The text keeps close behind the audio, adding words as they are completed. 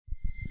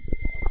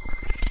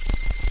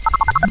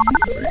No,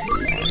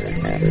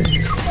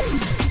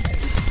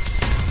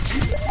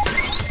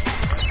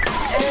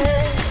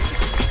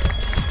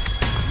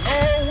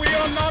 we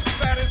are not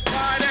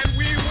satisfied, and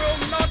we will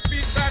not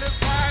be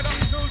satisfied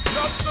until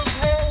justice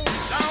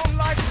rolls down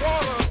like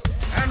water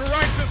and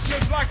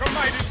righteousness like a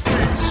mighty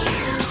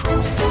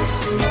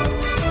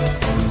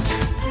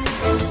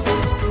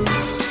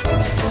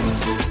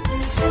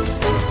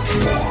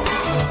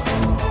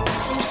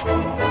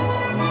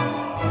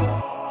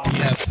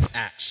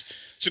Acts.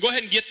 So go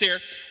ahead and get there.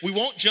 We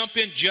won't jump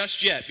in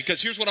just yet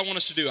because here's what I want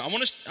us to do. I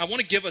want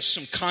to give us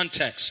some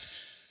context.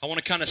 I want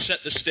to kind of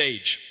set the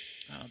stage.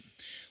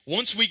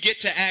 Once we get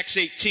to Acts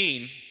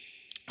 18,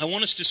 I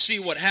want us to see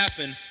what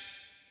happened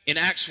in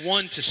Acts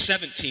 1 to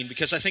 17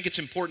 because I think it's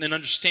important in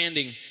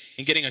understanding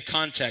and getting a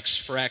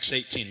context for Acts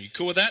 18. Are you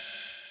cool with that?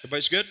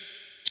 Everybody's good?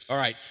 All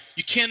right.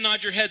 You can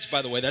nod your heads,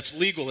 by the way. That's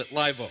legal at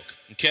Live Oak,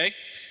 okay?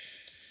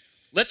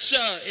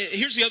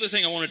 Here's the other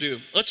thing I want to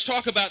do. Let's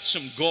talk about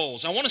some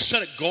goals. I want to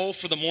set a goal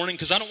for the morning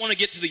because I don't want to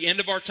get to the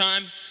end of our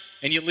time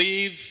and you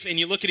leave and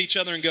you look at each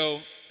other and go,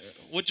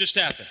 what just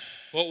happened?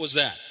 What was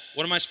that?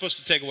 What am I supposed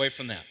to take away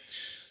from that?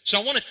 So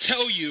I want to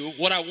tell you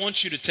what I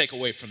want you to take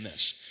away from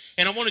this.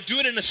 And I want to do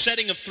it in a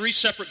setting of 3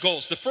 separate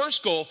goals. The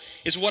first goal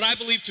is what I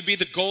believe to be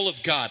the goal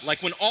of God.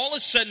 Like when all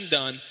is said and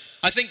done,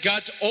 I think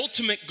God's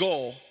ultimate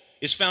goal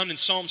is found in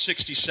Psalm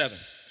 67.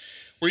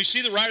 Where you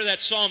see the writer of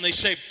that psalm, they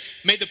say,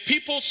 may the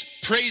peoples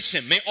praise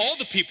him. May all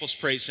the peoples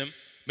praise him.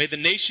 May the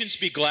nations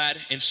be glad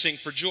and sing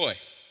for joy.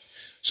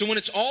 So when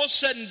it's all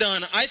said and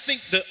done, I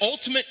think the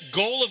ultimate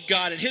goal of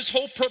God and his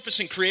whole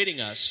purpose in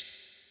creating us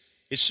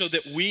is so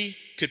that we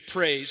could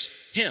praise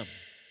him.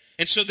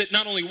 And so that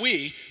not only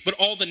we, but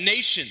all the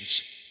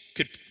nations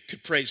could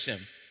praise him.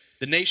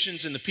 The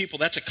nations and the people,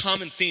 that's a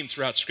common theme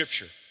throughout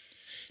Scripture.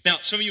 Now,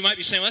 some of you might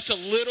be saying, well, that's a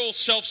little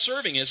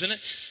self-serving, isn't it?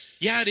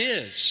 Yeah, it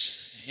is.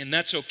 And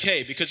that's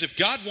okay, because if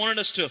God wanted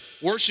us to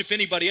worship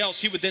anybody else,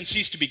 he would then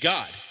cease to be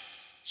God.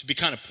 So it'd be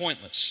kind of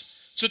pointless.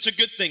 So it's a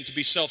good thing to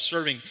be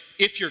self-serving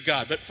if you're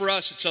God, but for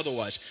us, it's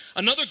otherwise.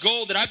 Another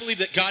goal that I believe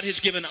that God has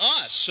given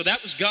us, so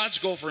that was God's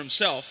goal for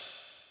himself.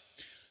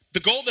 The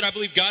goal that I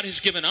believe God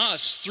has given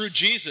us through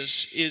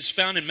Jesus is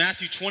found in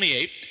Matthew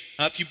 28.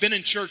 If you've been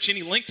in church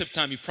any length of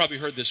time, you've probably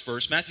heard this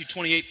verse, Matthew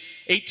 28,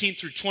 18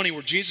 through 20,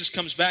 where Jesus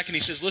comes back and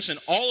he says, listen,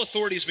 all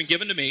authority has been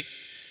given to me.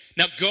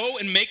 Now go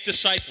and make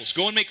disciples.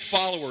 Go and make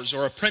followers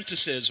or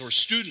apprentices or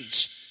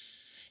students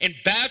and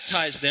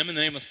baptize them in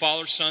the name of the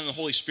Father, Son, and the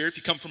Holy Spirit. If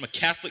you come from a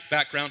Catholic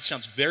background,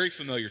 sounds very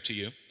familiar to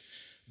you.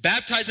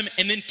 Baptize them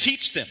and then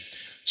teach them.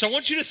 So I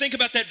want you to think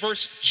about that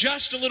verse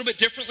just a little bit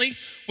differently.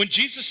 When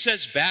Jesus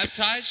says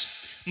baptize,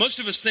 most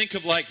of us think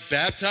of like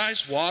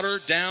baptize, water,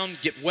 down,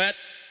 get wet.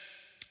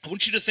 I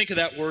want you to think of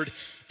that word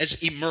as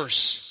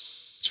immerse.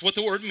 It's what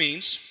the word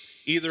means,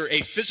 either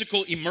a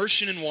physical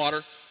immersion in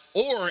water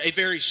or a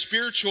very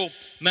spiritual,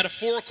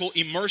 metaphorical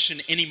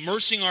immersion in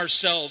immersing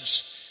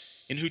ourselves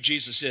in who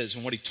Jesus is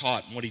and what he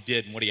taught and what he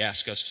did and what he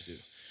asked us to do.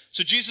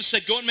 So Jesus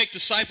said, go and make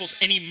disciples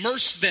and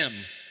immerse them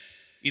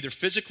either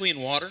physically in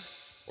water,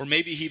 or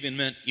maybe he even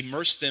meant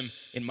immerse them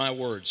in my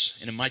words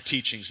and in my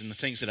teachings and the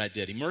things that I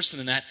did. Immerse them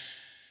in that,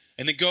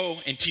 and then go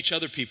and teach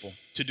other people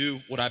to do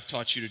what I've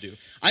taught you to do.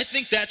 I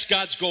think that's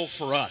God's goal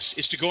for us,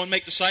 is to go and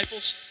make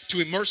disciples, to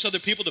immerse other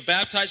people, to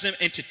baptize them,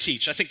 and to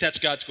teach. I think that's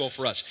God's goal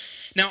for us.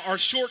 Now, our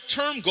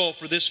short-term goal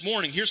for this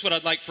morning, here's what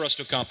I'd like for us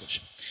to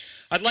accomplish.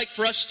 I'd like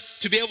for us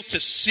to be able to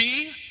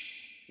see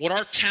what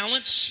our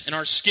talents and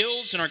our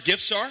skills and our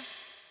gifts are.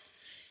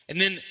 And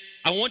then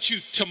I want you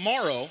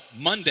tomorrow,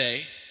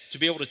 Monday, to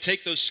be able to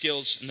take those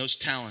skills and those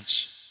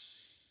talents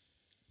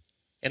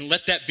and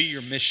let that be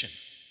your mission.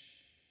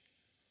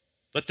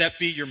 Let that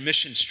be your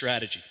mission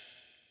strategy.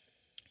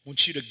 I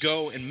want you to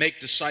go and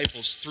make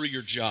disciples through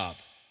your job.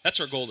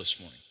 That's our goal this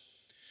morning.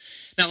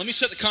 Now, let me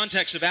set the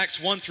context of Acts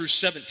 1 through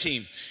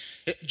 17.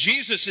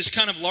 Jesus is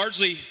kind of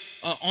largely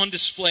on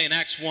display in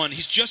Acts 1.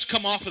 He's just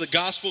come off of the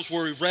Gospels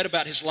where we've read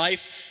about his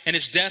life and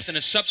his death and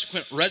his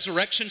subsequent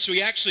resurrection. So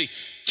he actually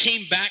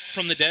came back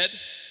from the dead,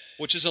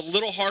 which is a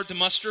little hard to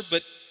muster,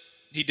 but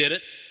he did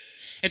it.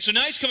 And so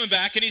now he's coming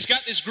back, and he's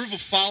got this group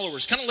of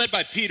followers, kind of led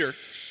by Peter.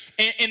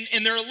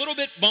 And they're a little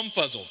bit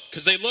bumfuzzled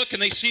because they look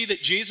and they see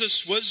that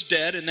Jesus was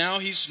dead and now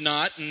he's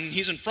not, and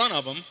he's in front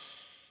of them.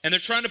 And they're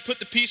trying to put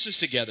the pieces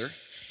together.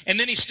 And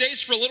then he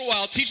stays for a little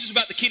while, teaches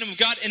about the kingdom of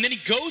God, and then he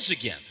goes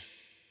again.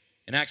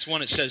 In Acts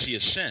 1, it says he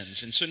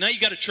ascends. And so now you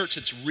got a church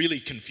that's really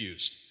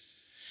confused.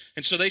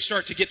 And so they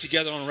start to get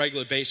together on a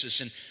regular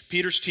basis. And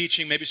Peter's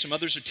teaching, maybe some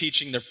others are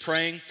teaching, they're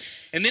praying.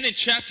 And then in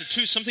chapter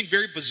 2, something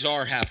very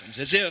bizarre happens,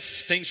 as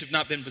if things have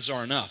not been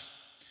bizarre enough.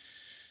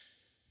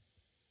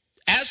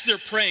 As they're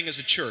praying as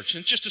a church,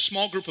 and it's just a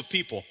small group of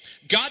people,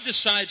 God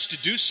decides to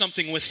do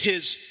something with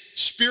his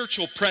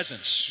spiritual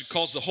presence, he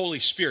calls the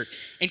Holy Spirit,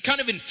 and kind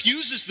of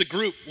infuses the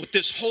group with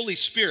this Holy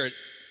Spirit.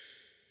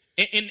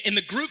 And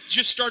the group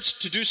just starts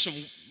to do some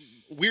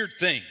weird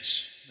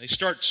things. They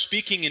start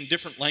speaking in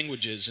different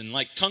languages and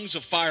like tongues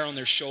of fire on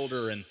their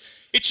shoulder, and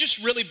It's just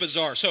really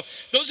bizarre. So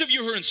those of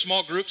you who are in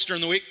small groups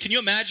during the week, can you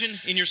imagine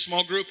in your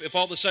small group if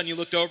all of a sudden you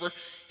looked over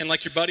and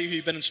like your buddy who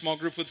you've been in small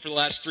group with for the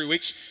last 3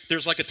 weeks,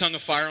 there's like a tongue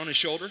of fire on his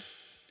shoulder?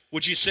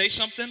 Would you say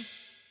something?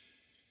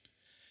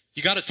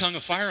 You got a tongue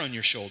of fire on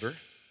your shoulder.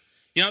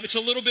 You know, it's a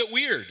little bit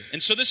weird.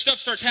 And so this stuff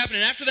starts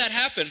happening. After that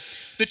happened,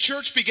 the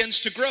church begins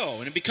to grow,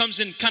 and it becomes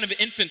in kind of an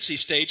infancy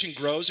stage and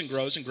grows and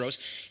grows and grows.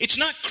 It's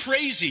not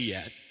crazy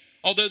yet,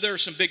 although there are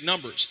some big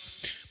numbers.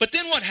 But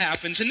then what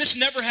happens, and this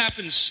never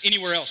happens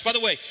anywhere else. By the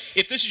way,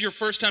 if this is your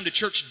first time to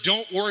church,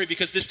 don't worry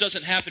because this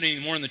doesn't happen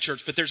anymore in the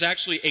church, but there's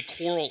actually a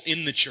quarrel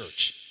in the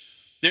church.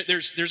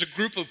 There's a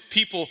group of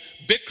people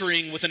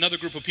bickering with another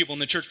group of people in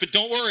the church, but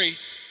don't worry,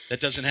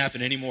 that doesn't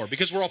happen anymore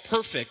because we're all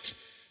perfect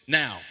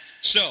now.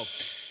 So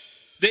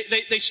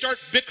they start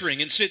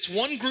bickering, and so it's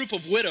one group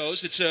of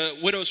widows. It's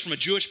widows from a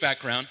Jewish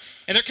background,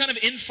 and they're kind of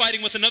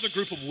infighting with another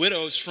group of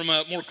widows from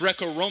a more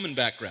Greco-Roman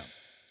background.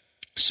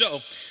 So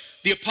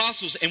the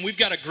apostles, and we've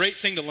got a great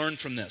thing to learn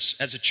from this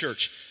as a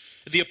church.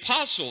 The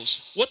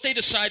apostles, what they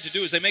decide to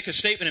do is they make a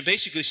statement and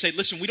basically say,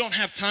 listen, we don't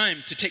have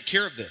time to take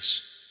care of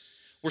this.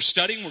 We're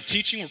studying, we're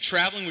teaching, we're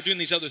traveling, we're doing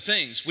these other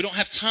things. We don't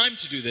have time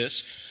to do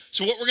this.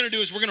 So what we're going to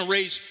do is we're going to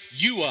raise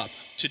you up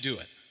to do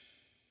it.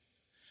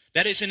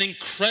 That is an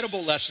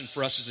incredible lesson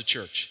for us as a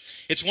church.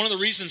 It's one of the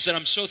reasons that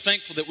I'm so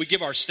thankful that we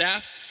give our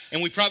staff,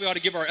 and we probably ought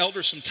to give our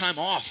elders some time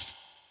off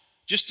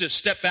just to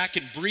step back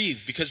and breathe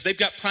because they've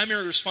got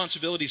primary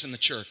responsibilities in the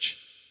church.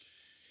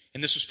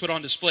 And this was put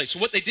on display. So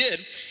what they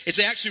did is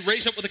they actually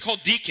raised up what they call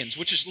deacons,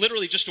 which is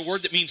literally just a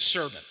word that means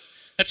servant.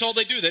 That's all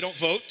they do. They don't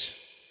vote.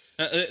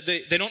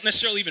 They don't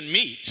necessarily even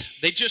meet.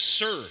 They just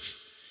serve.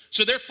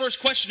 So their first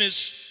question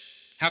is,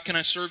 how can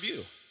I serve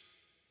you?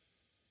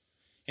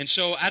 And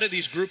so out of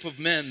these group of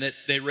men that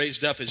they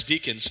raised up as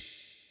deacons,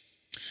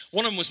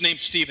 one of them was named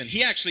Stephen.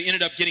 He actually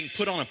ended up getting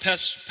put on a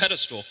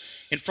pedestal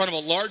in front of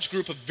a large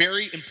group of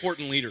very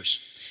important leaders.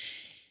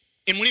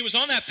 And when he was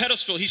on that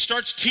pedestal, he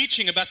starts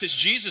teaching about this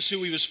Jesus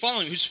who he was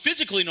following, who's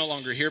physically no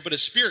longer here, but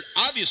his spirit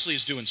obviously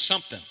is doing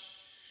something.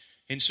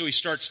 And so he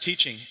starts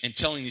teaching and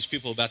telling these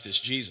people about this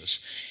Jesus.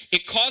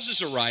 It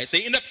causes a riot.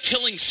 They end up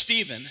killing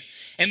Stephen.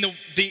 And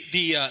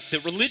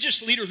the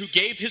religious leader who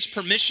gave his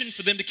permission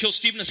for them to kill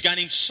Stephen is a guy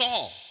named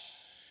Saul.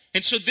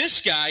 And so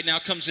this guy now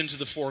comes into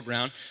the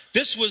foreground.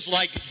 This was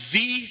like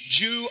the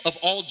Jew of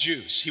all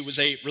Jews. He was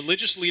a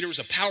religious leader, was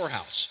a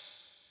powerhouse.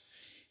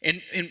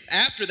 And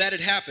after that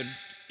had happened,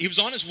 he was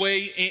on his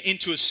way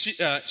into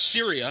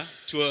Syria,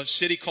 to a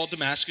city called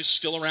Damascus,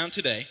 still around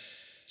today.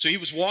 So he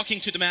was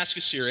walking to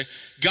Damascus, Syria.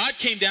 God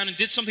came down and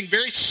did something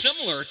very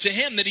similar to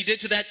him that he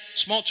did to that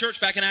small church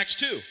back in Acts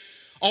 2.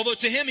 Although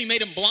to him, he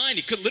made him blind.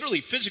 He could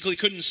literally, physically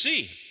couldn't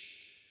see.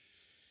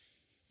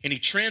 And he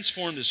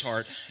transformed his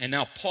heart. And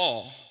now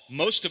Paul,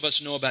 most of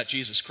us know about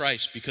Jesus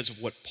Christ because of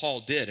what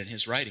Paul did in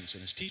his writings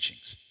and his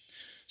teachings.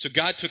 So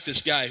God took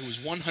this guy who was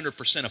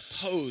 100%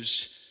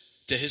 opposed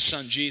to his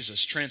son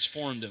Jesus,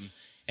 transformed him.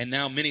 And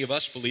now many of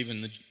us believe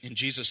in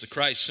Jesus the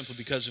Christ simply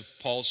because of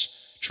Paul's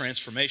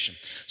transformation.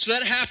 So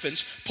that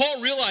happens.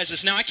 Paul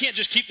realizes, now I can't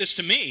just keep this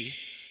to me.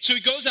 So he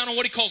goes out on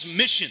what he calls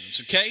missions,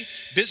 okay?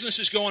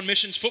 Businesses go on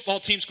missions, football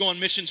teams go on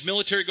missions,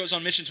 military goes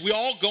on missions. We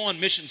all go on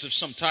missions of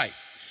some type.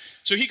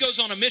 So he goes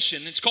on a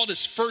mission. It's called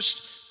his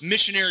first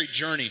missionary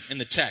journey in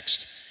the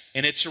text.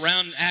 And it's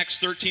around Acts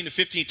 13 to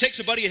 15. He takes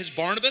a buddy of his,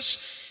 Barnabas,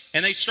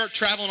 and they start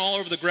traveling all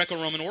over the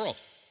Greco-Roman world.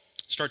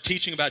 Start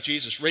teaching about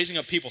Jesus, raising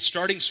up people,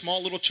 starting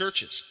small little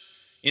churches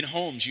in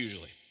homes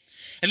usually.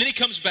 And then he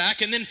comes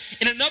back, and then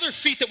in another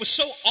feat that was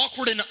so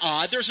awkward and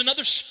odd, there's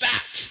another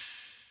spat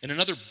and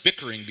another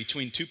bickering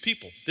between two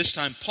people. This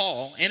time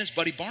Paul and his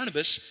buddy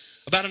Barnabas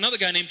about another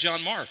guy named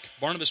John Mark.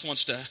 Barnabas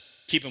wants to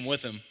keep him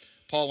with him.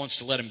 Paul wants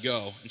to let him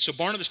go. And so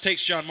Barnabas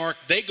takes John Mark.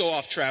 They go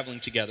off traveling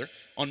together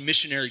on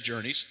missionary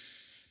journeys.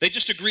 They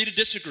just agree to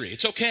disagree.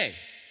 It's okay.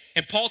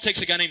 And Paul takes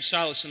a guy named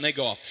Silas and they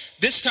go off.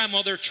 This time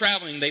while they're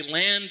traveling, they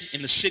land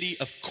in the city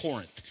of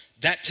Corinth.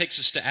 That takes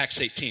us to Acts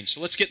 18.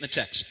 So let's get in the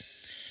text.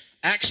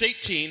 Acts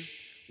 18,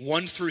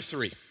 1 through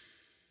 3.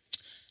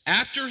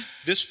 After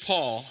this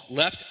Paul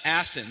left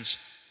Athens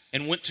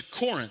and went to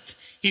Corinth,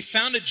 he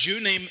found a Jew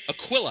named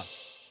Aquila,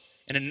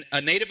 and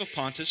a native of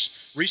Pontus,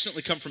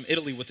 recently come from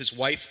Italy with his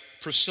wife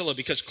Priscilla,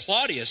 because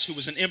Claudius, who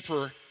was an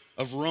emperor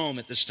of Rome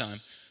at this time,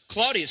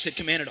 Claudius had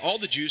commanded all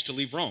the Jews to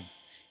leave Rome,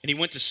 and he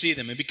went to see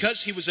them. And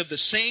because he was of the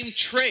same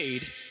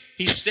trade,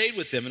 he stayed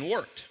with them and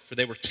worked, for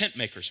they were tent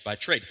makers by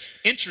trade.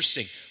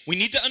 Interesting. We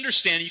need to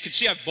understand, you can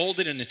see I've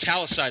bolded and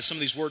italicized some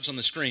of these words on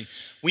the screen.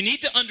 We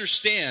need to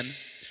understand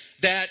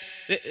that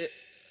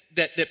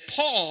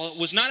Paul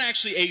was not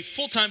actually a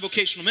full-time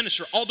vocational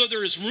minister, although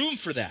there is room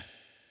for that.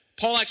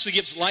 Paul actually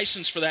gives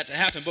license for that to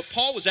happen, but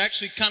Paul was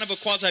actually kind of a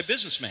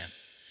quasi-businessman.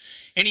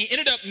 And he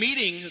ended up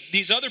meeting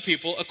these other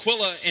people,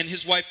 Aquila and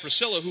his wife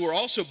Priscilla, who were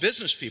also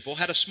business people,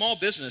 had a small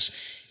business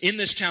in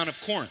this town of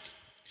Corinth.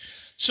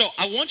 So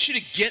I want you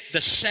to get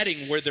the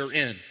setting where they're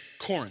in,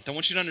 Corinth. I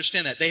want you to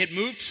understand that. They had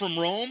moved from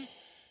Rome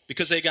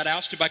because they got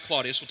ousted by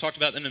Claudius. We'll talk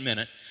about that in a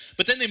minute.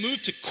 But then they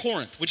moved to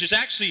Corinth, which is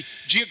actually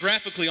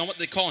geographically on what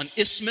they call an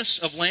isthmus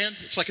of land.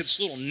 It's like this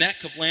little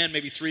neck of land,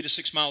 maybe 3 to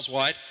 6 miles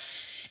wide.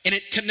 And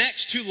it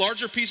connects two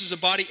larger pieces of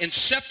body and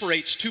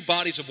separates two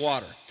bodies of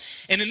water.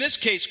 And in this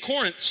case,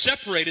 Corinth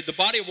separated the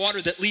body of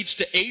water that leads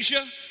to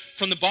Asia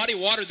from the body of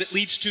water that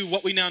leads to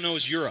what we now know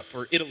as Europe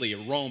or Italy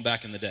or Rome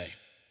back in the day.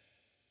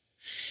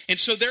 And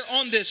so they're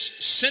on this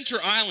center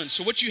island.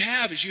 So what you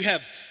have is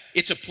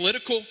it's a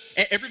political,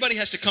 everybody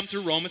has to come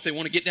through Rome if they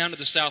want to get down to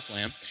the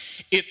Southland.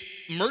 If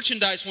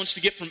merchandise wants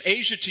to get from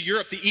Asia to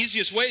Europe, the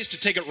easiest way is to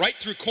take it right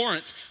through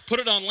Corinth,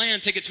 put it on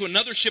land, take it to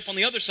another ship on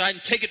the other side,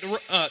 and take it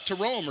to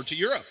Rome or to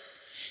Europe,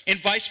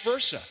 and vice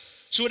versa.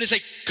 So it is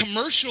a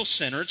commercial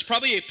center. It's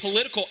probably a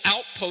political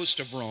outpost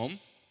of Rome.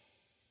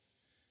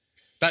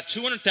 About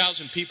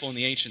 200,000 people in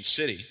the ancient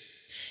city.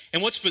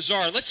 And what's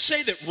bizarre, let's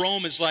say that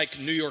Rome is like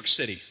New York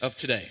City of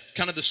today,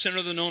 kind of the center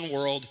of the known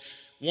world,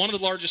 one of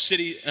the largest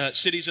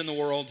cities in the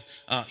world,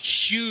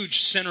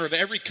 huge center of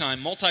every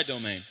kind,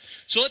 multi-domain.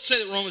 So let's say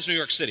that Rome is New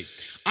York City.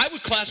 I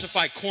would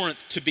classify Corinth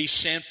to be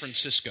San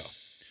Francisco.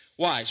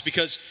 Why? It's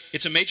because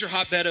it's a major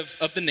hotbed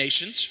of the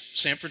nations,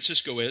 San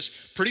Francisco is.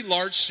 Pretty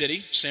large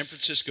city, San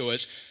Francisco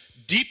is.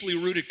 Deeply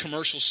rooted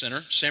commercial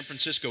center, San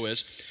Francisco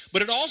is.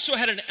 But it also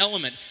had an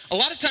element. A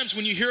lot of times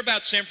when you hear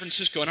about San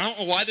Francisco, and I don't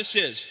know why this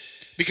is,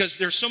 because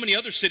there's so many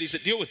other cities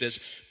that deal with this,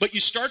 but you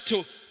start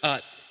to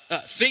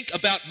think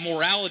about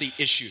morality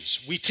issues.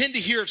 We tend to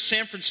hear of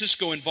San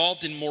Francisco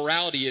involved in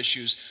morality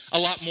issues a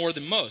lot more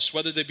than most,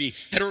 whether they be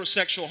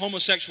heterosexual,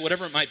 homosexual,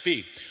 whatever it might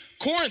be.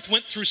 Corinth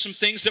went through some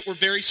things that were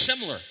very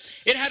similar.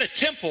 It had a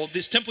temple,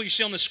 this temple you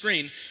see on the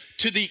screen,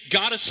 to the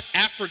goddess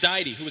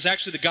Aphrodite, who was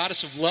actually the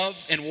goddess of love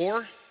and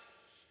war.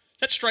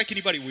 That strike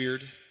anybody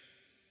weird?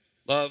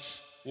 Love,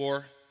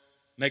 war,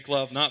 make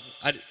love,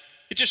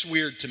 it's just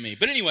weird to me.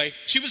 But anyway,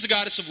 she was the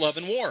goddess of love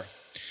and war.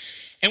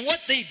 And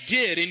what they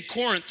did in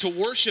Corinth to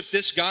worship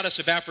this goddess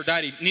of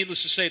Aphrodite,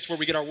 needless to say, it's where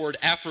we get our word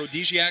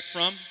aphrodisiac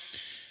from.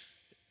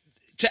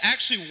 To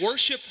actually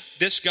worship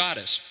this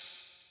goddess,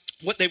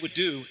 what they would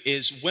do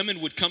is women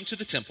would come to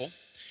the temple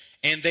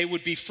and they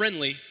would be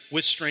friendly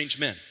with strange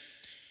men.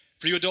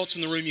 For you adults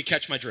in the room, you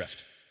catch my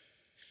drift.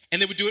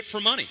 And they would do it for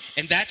money.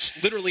 And that's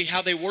literally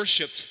how they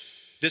worshiped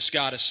this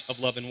goddess of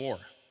love and war.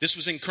 This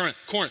was in Corinth.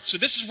 So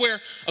this is where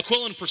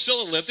Aquila and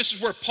Priscilla lived. This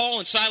is where Paul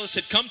and Silas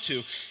had come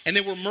to, and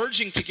they were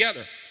merging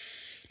together.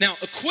 Now,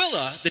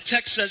 Aquila, the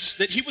text says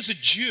that he was a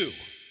Jew.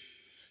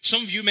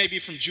 Some of you may be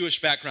from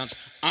Jewish backgrounds.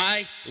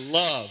 I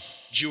love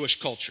Jewish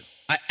culture.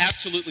 I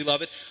absolutely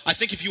love it. I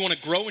think if you want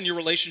to grow in your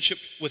relationship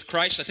with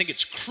Christ, I think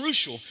it's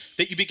crucial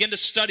that you begin to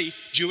study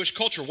Jewish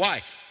culture.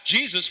 Why?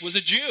 Jesus was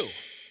a Jew,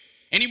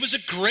 and he was a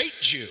great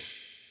Jew.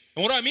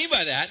 And what do I mean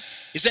by that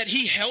is that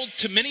he held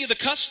to many of the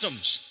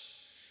customs.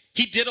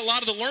 He did a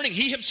lot of the learning.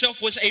 He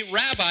himself was a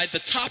rabbi, the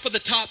top of the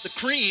top, the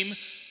cream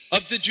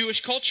of the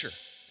Jewish culture.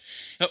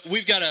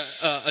 We've got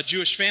a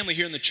Jewish family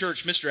here in the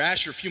church. Mr.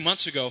 Asher, a few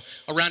months ago,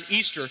 around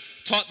Easter,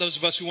 taught those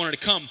of us who wanted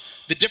to come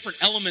the different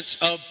elements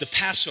of the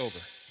Passover.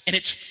 And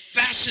it's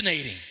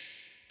fascinating,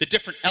 the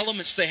different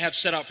elements they have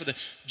set out for the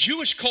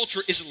Jewish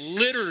culture is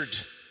littered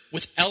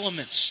with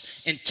elements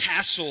and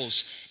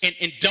tassels and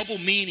double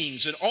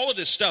meanings and all of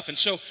this stuff. And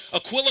so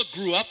Aquila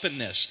grew up in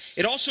this.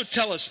 It also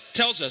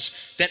tells us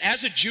that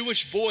as a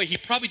Jewish boy, he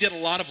probably did a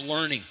lot of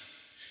learning.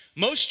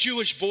 Most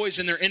Jewish boys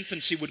in their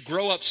infancy would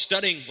grow up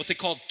studying what they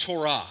called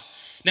Torah.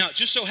 Now, it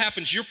just so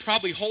happens you're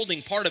probably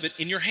holding part of it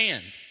in your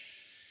hand.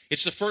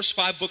 It's the first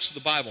 5 books of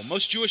the Bible.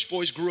 Most Jewish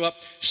boys grew up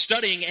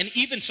studying and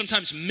even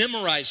sometimes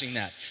memorizing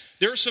that.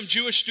 There are some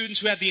Jewish students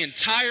who have the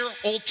entire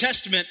Old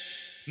Testament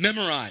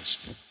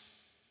memorized.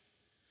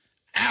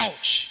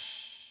 Ouch.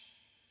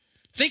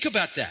 Think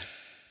about that.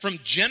 From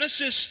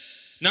Genesis,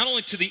 not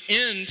only to the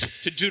end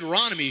to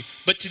Deuteronomy,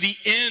 but to the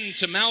end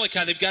to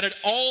Malachi, they've got it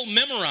all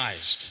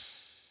memorized.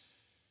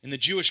 In the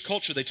Jewish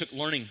culture, they took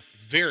learning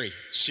very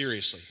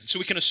seriously. And so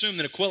we can assume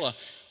that Aquila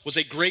was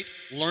a great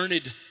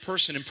learned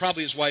person, and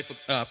probably his wife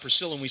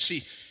Priscilla, and we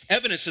see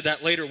evidence of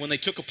that later when they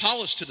took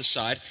Apollos to the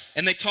side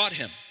and they taught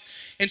him.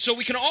 And so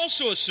we can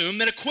also assume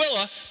that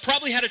Aquila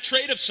probably had a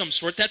trade of some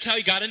sort. That's how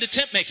he got into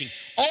tent making.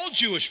 All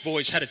Jewish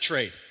boys had a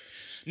trade.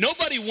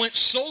 Nobody went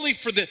solely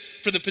for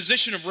the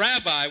position of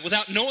rabbi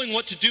without knowing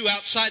what to do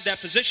outside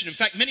that position. In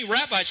fact, many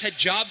rabbis had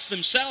jobs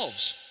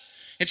themselves.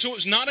 And so it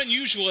was not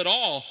unusual at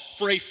all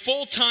for a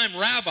full-time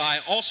rabbi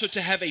also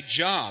to have a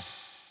job,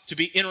 to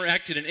be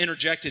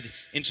interjected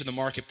into the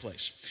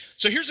marketplace.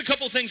 So here's a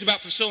couple of things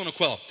about Priscilla and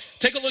Aquila.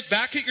 Take a look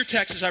back at your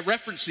text as I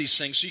reference these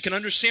things so you can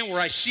understand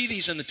where I see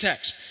these in the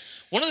text.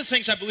 One of the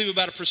things I believe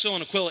about Priscilla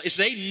and Aquila is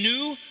they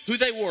knew who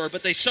they were,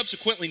 but they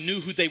subsequently knew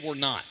who they were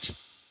not.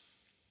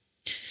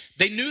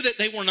 They knew that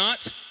they were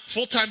not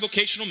full-time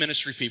vocational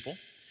ministry people.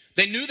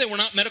 They knew they were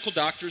not medical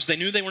doctors. They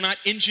knew they were not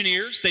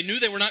engineers. They knew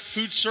they were not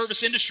food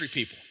service industry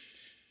people.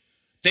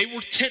 They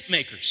were tent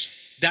makers.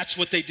 That's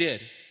what they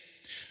did.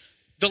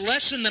 The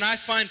lesson that I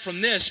find from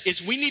this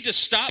is we need to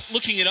stop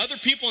looking at other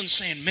people and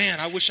saying,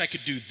 man, I wish I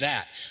could do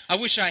that. I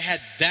wish I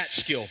had that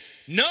skill.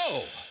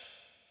 No.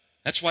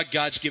 That's why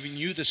God's given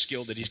you the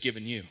skill that he's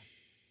given you.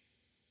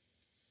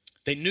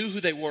 They knew who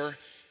they were,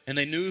 and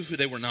they knew who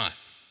they were not.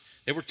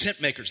 They were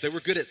tent makers. They were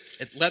good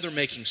at leather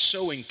making,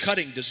 sewing,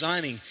 cutting,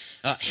 designing,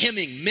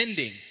 hemming,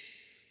 mending.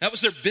 That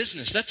was their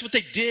business. That's what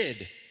they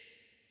did.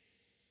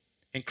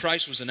 And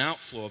Christ was an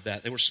outflow of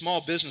that. They were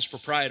small business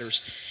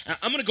proprietors.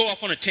 I'm going to go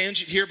off on a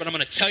tangent here, but I'm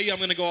going to tell you I'm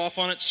going to go off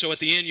on it, so at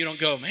the end you don't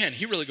go, man,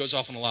 he really goes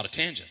off on a lot of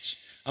tangents.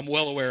 I'm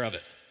well aware of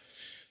it.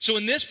 So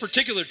in this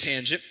particular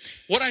tangent,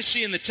 what I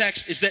see in the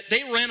text is that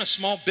they ran a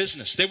small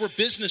business. They were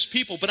business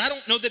people, but I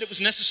don't know that it was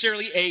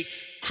necessarily a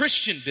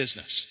Christian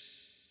business.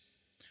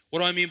 What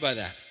do I mean by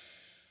that?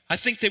 I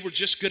think they were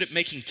just good at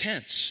making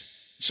tents.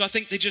 So I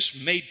think they just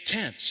made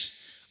tents.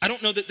 I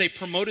don't know that they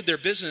promoted their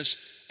business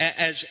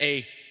as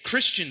a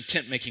Christian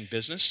tent-making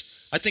business.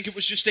 I think it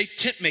was just a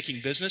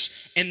tent-making business,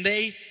 and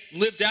they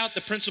lived out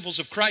the principles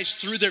of Christ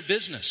through their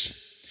business.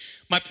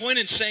 My point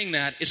in saying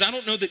that is I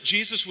don't know that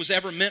Jesus was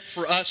ever meant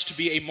for us to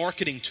be a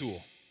marketing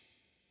tool.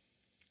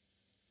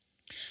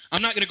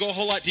 I'm not going to go a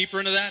whole lot deeper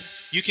into that.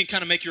 You can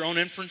kind of make your own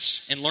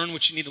inference and learn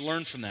what you need to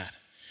learn from that.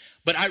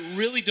 But I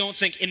really don't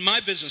think, in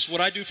my business,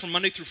 what I do from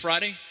Monday through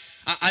Friday,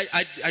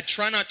 I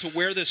try not to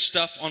wear this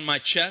stuff on my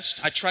chest.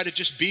 I try to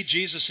just be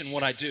Jesus in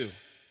what I do.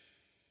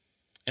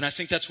 And I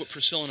think that's what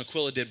Priscilla and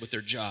Aquila did with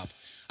their job.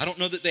 I don't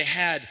know that they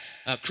had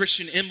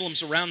Christian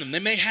emblems around them. They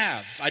may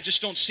have. I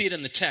just don't see it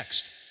in the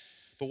text.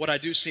 But what I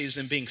do see is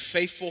them being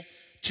faithful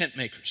tent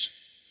makers.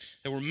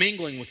 They were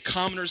mingling with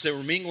commoners. They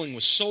were mingling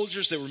with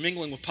soldiers. They were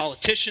mingling with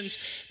politicians.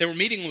 They were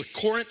meeting with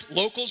Corinth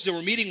locals. They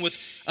were meeting with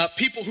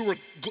people who were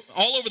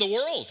all over the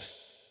world.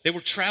 They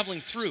were traveling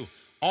through,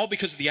 all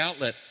because of the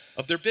outlet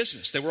of their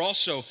business. They were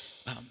also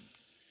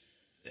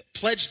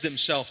pledged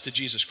themselves to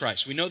Jesus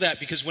Christ. We know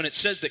that because when it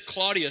says that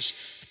Claudius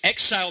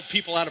exiled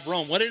people out of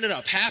Rome, what ended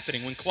up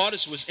happening when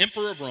Claudius was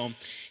emperor of Rome,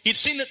 he'd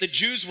seen that the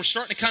Jews were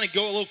starting to kind of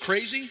go a little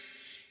crazy.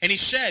 And he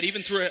said,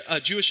 even through a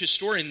Jewish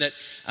historian, that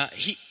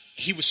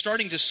he was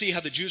starting to see how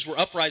the Jews were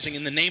uprising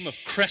in the name of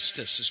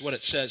Christus, is what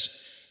it says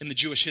in the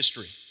Jewish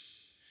history.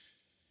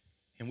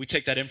 And we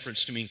take that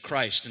inference to mean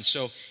Christ. And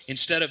so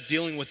instead of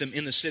dealing with them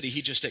in the city,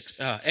 he just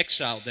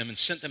exiled them and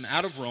sent them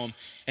out of Rome,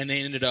 and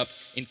they ended up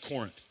in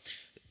Corinth.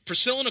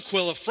 Priscilla and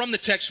Aquila, from the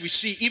text we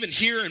see even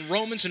here in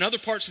Romans and other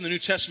parts of the New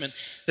Testament,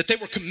 that they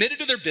were committed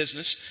to their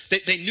business,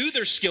 they knew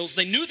their skills,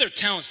 they knew their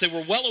talents, they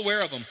were well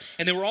aware of them,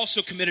 and they were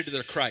also committed to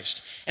their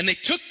Christ. And they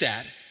took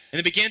that and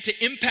they began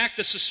to impact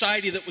the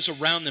society that was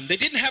around them. They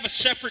didn't have a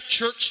separate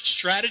church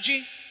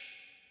strategy.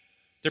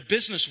 Their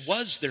business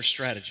was their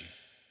strategy.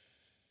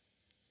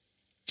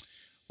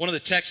 One of the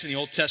texts in the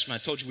Old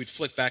Testament, I told you we'd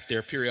flick back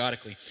there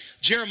periodically.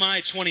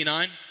 Jeremiah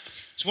 29.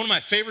 It's one of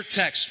my favorite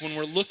texts when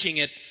we're looking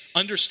at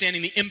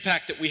understanding the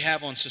impact that we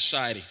have on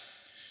society.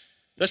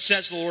 Thus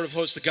says the Lord of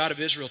hosts, the God of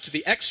Israel, to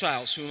the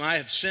exiles whom I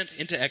have sent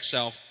into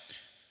exile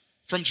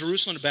from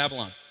Jerusalem to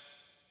Babylon.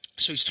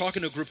 So he's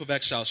talking to a group of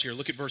exiles here.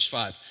 Look at verse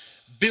 5.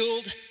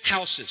 Build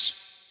houses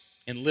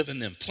and live in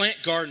them. Plant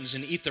gardens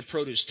and eat their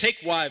produce. Take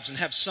wives and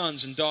have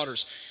sons and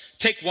daughters.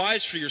 Take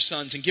wives for your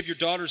sons and give your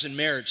daughters in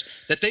marriage,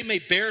 that they may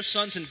bear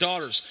sons and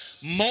daughters.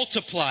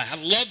 Multiply. I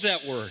love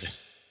that word.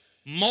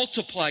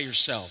 Multiply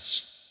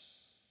yourselves.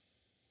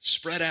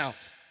 Spread out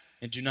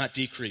and do not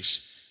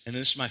decrease. And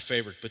this is my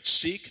favorite. But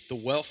seek the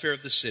welfare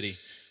of the city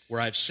where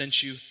I've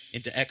sent you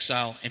into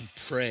exile, and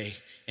pray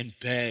and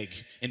beg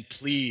and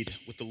plead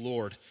with the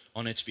Lord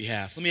on its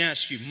behalf. Let me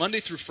ask you,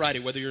 Monday through Friday,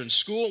 whether you're in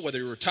school, whether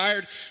you're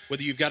retired,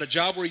 whether you've got a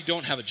job or you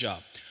don't have a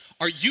job,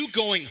 are you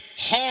going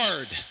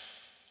hard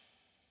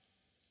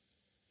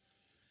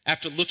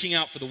after looking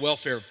out for the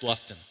welfare of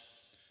Bluffton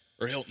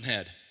or Hilton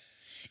Head?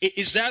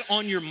 Is that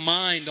on your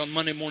mind on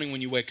Monday morning when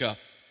you wake up?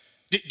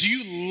 Do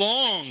you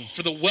long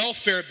for the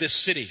welfare of this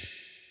city?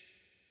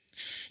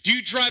 Do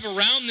you drive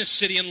around this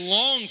city and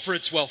long for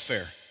its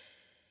welfare?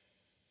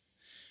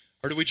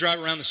 Or do we drive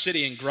around the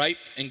city and gripe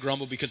and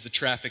grumble because the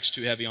traffic's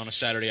too heavy on a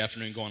Saturday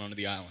afternoon going onto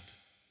the island?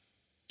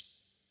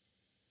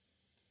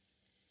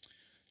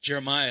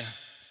 Jeremiah,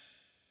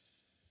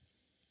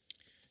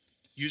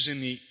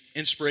 using the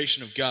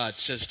inspiration of God,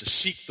 says to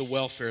seek the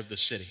welfare of the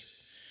city.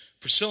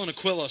 Priscilla and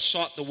Aquila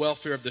sought the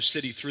welfare of the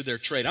city through their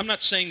trade. I'm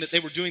not saying that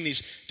they were doing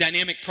these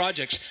dynamic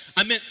projects.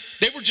 I meant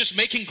they were just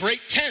making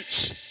great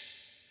tents.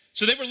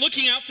 So they were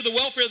looking out for the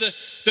welfare of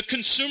the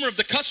consumer, of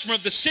the customer,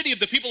 of the city, of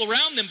the people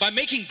around them by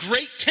making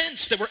great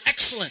tents. They were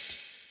excellent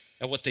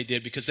at what they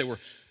did because they were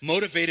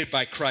motivated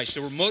by Christ.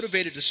 They were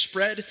motivated to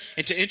spread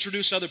and to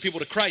introduce other people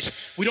to Christ.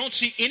 We don't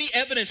see any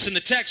evidence in the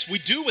text. We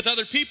do with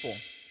other people,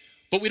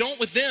 but we don't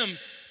with them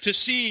to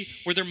see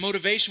where their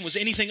motivation was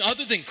anything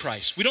other than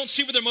Christ. We don't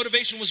see where their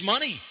motivation was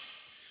money.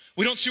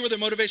 We don't see where their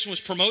motivation was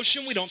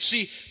promotion. We don't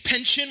see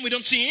pension. We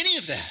don't see any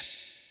of that.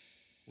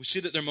 We see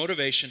that their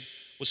motivation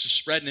was to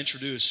spread and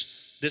introduce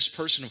this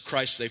person of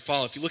Christ they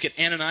follow. If you look at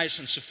Ananias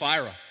and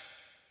Sapphira,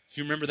 if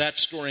you remember that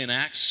story in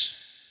Acts,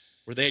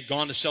 where they had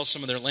gone to sell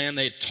some of their land,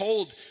 they had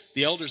told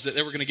the elders that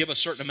they were going to give a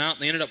certain amount,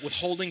 and they ended up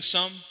withholding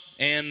some,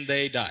 and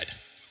they died.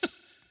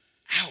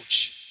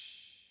 Ouch.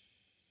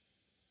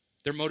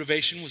 Their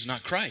motivation was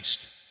not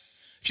Christ.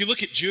 If you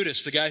look at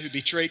Judas, the guy who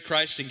betrayed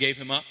Christ and gave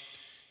him up,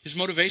 his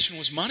motivation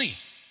was money.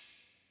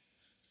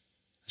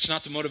 It's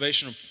not the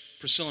motivation of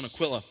Priscilla and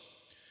Aquila.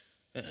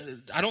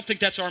 I don't think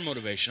that's our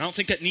motivation. I don't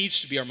think that needs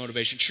to be our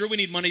motivation. Sure, we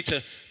need money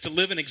to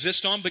live and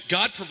exist on, but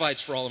God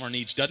provides for all of our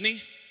needs, doesn't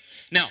he?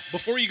 Now,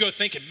 before you go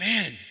thinking,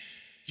 man,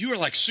 you are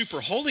like super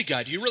holy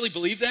guy. Do you really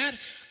believe that?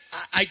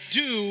 I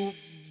do,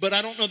 but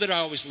I don't know that I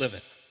always live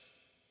it.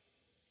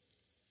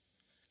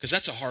 Because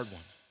that's a hard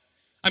one.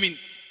 I mean,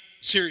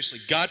 seriously,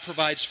 God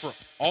provides for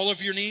all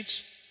of your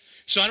needs.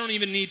 So I don't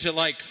even need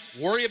to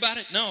worry about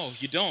it. No,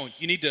 you don't.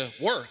 You need to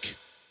work.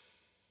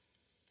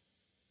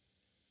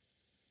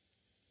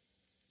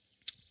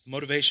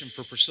 Motivation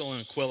for Priscilla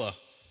and Aquila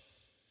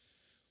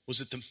was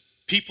that the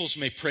peoples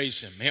may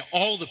praise him. May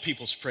all the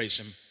peoples praise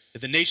him. That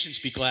the nations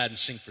be glad and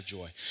sing for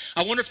joy.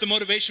 I wonder if the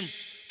motivation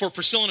for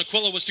Priscilla and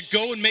Aquila was to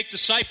go and make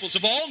disciples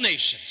of all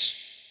nations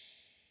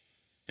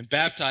and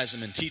baptize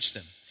them and teach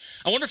them.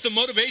 I wonder if the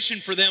motivation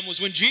for them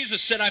was when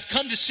Jesus said, I've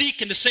come to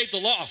seek and to save the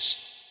lost.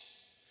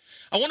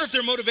 I wonder if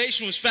their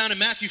motivation was found in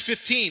Matthew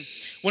 15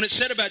 when it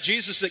said about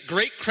Jesus that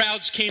great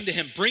crowds came to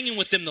him, bringing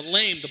with them the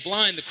lame, the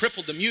blind, the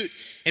crippled, the mute,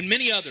 and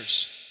many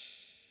others.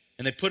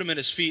 And they put him at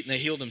his feet and they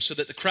healed him, so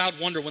that the crowd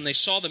wondered when they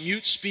saw the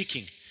mute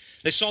speaking.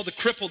 They saw the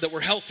crippled that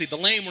were healthy, the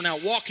lame were now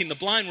walking, the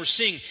blind were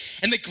seeing,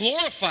 and they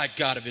glorified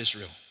God of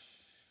Israel.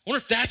 I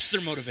wonder if that's their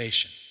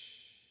motivation.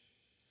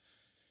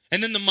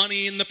 And then the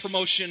money and the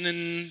promotion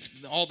and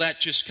all that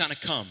just kind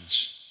of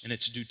comes in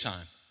its due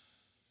time.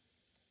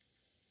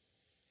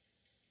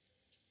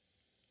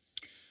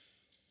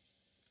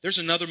 There's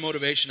another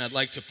motivation I'd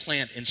like to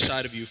plant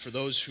inside of you for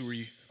those who are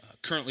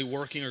currently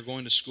working or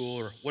going to school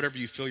or whatever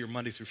you fill your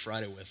Monday through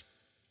Friday with.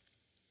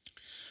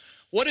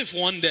 What if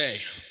one day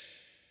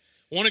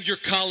one of your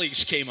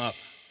colleagues came up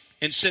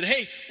and said,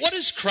 hey, what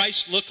does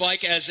Christ look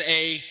like as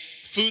a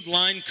food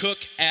line cook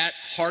at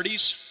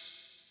Hardee's?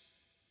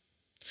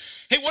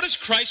 Hey, what does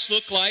Christ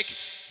look like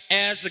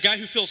as the guy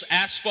who fills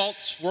asphalt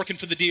working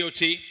for the DOT?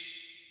 Hey,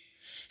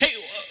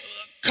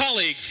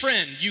 colleague,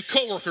 friend, you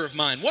coworker of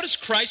mine, what does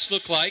Christ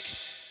look like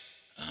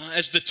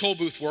as the toll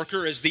booth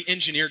worker, as the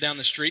engineer down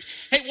the street?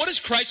 Hey, what does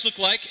Christ look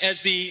like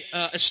as the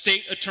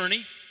estate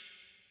attorney?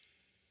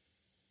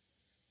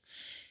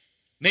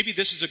 Maybe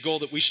this is a goal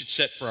that we should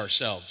set for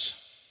ourselves.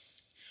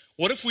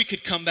 What if we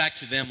could come back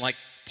to them like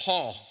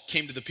Paul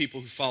came to the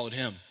people who followed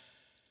him?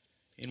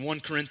 In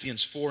 1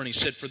 Corinthians 4, and he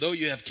said, for though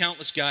you have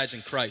countless guides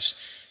in Christ,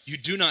 you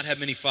do not have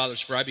many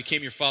fathers, for I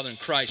became your father in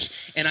Christ.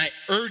 And I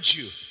urge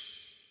you,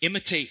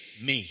 imitate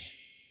me.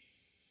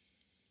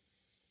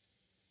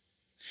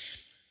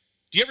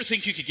 Do you ever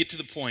think you could get to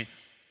the point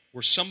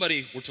where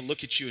somebody were to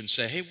look at you and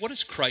say, hey, what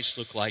does Christ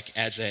look like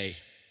as a,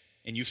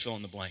 and you fill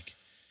in the blank,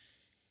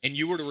 and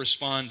you were to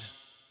respond,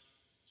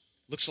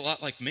 looks a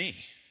lot like me.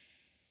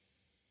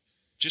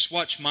 Just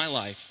watch my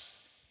life,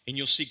 and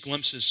you'll see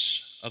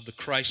glimpses of the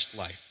Christ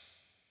life.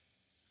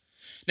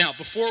 Now,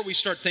 before we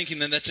start thinking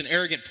that that's an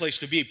arrogant place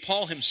to be,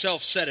 Paul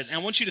himself said it. And I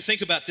want you to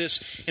think about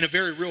this in a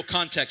very real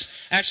context.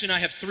 Ashley and I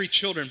have 3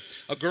 children,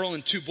 a girl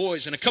and 2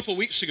 boys. And a couple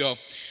weeks ago,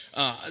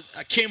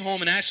 I came home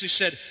and Ashley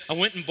said, I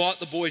went and bought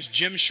the boys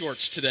gym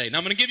shorts today. Now,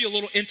 I'm going to give you a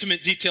little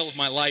intimate detail of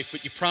my life,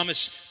 but you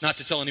promise not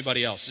to tell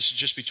anybody else. This is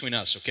just between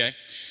us, okay?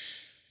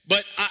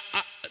 But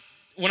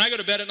when I go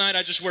to bed at night,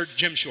 I just wear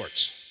gym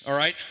shorts, all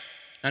right?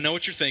 I know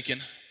what you're thinking.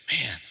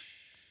 Man,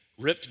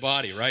 ripped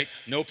body, right?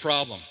 No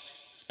problem.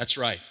 That's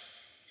right.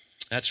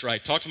 That's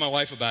right. Talk to my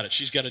wife about it.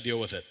 She's got to deal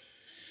with it.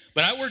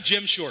 But I wear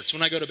gym shorts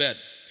when I go to bed.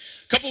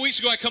 A couple weeks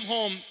ago, I come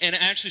home and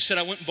Ashley said,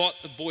 I went and bought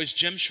the boys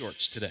gym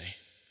shorts today.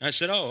 And I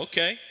said, oh,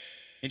 okay.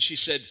 And she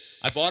said,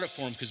 I bought it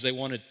for them because they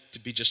wanted to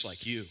be just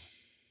like you.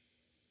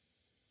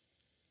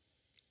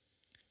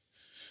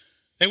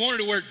 They wanted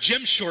to wear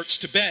gym shorts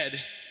to bed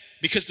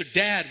because their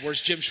dad wears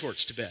gym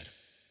shorts to bed.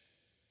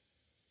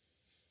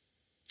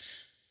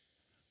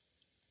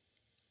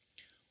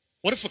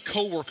 What if a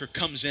coworker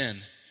comes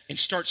in and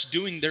starts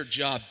doing their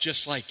job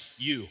just like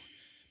you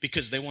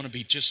because they want to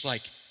be just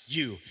like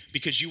you,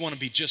 because you want to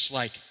be just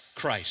like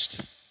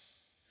Christ?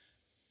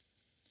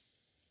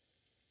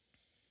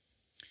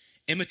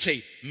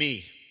 Imitate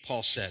me,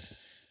 Paul said,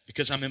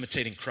 because I'm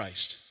imitating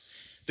Christ.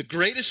 The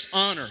greatest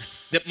honor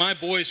that my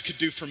boys could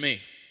do for me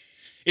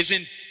is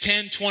in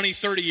 10, 20,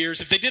 30 years.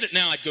 If they did it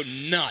now, I'd go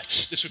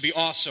nuts. This would be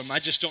awesome. I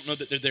just don't know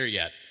that they're there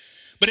yet.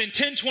 But in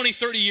 10, 20,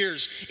 30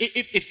 years,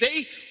 if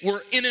they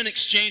were in an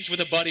exchange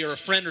with a buddy or a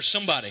friend or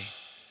somebody,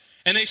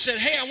 and they said,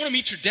 hey, I want to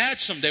meet your dad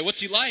someday.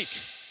 What's he like?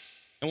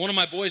 And one of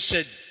my boys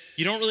said,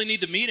 you don't really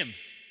need to meet him.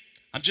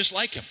 I'm just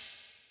like him.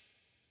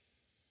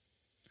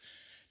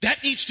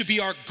 That needs to be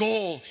our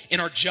goal in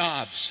our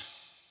jobs,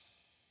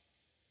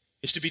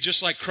 is to be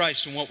just like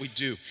Christ in what we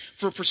do.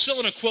 For Priscilla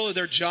and Aquila,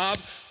 their job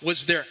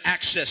was their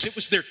access. It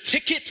was their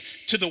ticket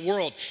to the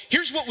world.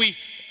 Here's what we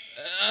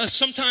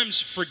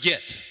sometimes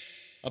forget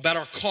about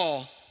our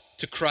call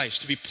to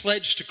Christ, to be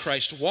pledged to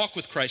Christ, to walk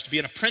with Christ, to be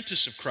an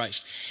apprentice of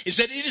Christ, is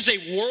that it is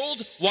a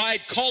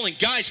worldwide calling.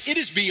 Guys, it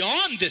is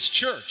beyond this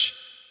church.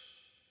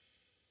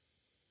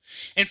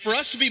 And for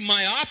us to be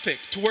myopic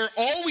to where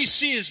all we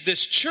see is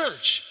this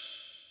church,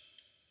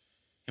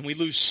 and we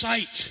lose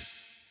sight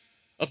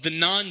of the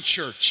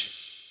non-church,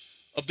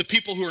 of the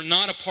people who are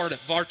not a part of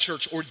our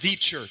church or the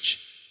church,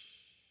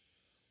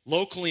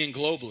 locally and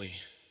globally,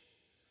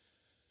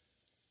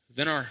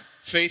 then our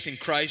faith in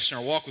Christ and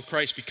our walk with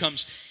Christ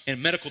becomes, in a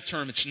medical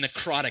term, it's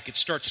necrotic. It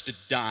starts to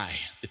die.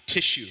 The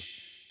tissue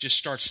just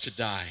starts to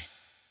die.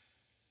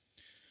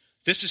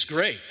 This is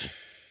great,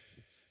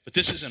 but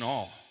this isn't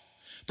all.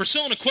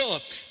 Priscilla and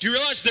Aquila, do you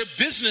realize their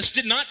business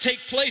did not take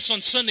place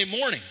on Sunday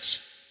mornings?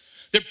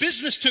 Their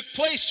business took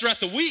place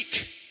throughout the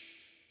week.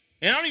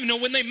 And I don't even know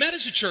when they met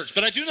as a church,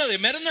 but I do know they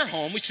met in their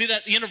home. We see that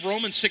at the end of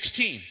Romans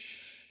 16.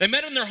 They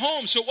met in their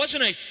home, so it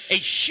wasn't a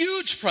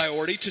huge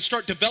priority to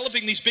start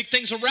developing these big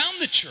things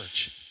around the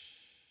church.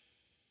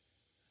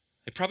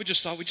 They probably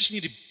just thought we just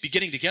need to be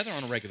getting together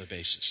on a regular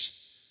basis.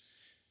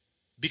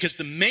 Because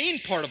the main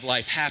part of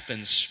life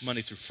happens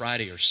Monday through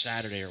Friday or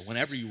Saturday or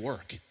whenever you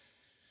work.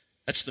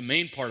 That's the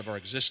main part of our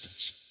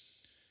existence.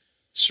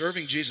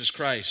 Serving Jesus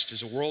Christ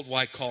is a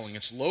worldwide calling.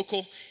 It's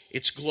local,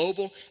 it's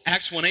global.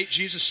 Acts 1:8,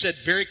 Jesus said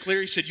very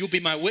clear, he said, you'll be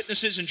my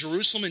witnesses in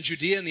Jerusalem and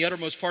Judea and the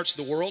uttermost parts of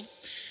the world.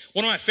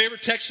 One of my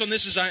favorite texts on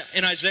this is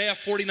in Isaiah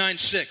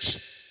 49:6.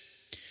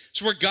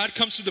 It's where God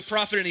comes through the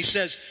prophet and he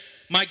says,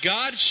 my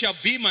God shall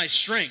be my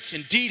strength.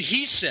 Indeed,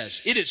 he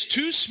says, it is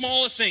too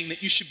small a thing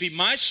that you should be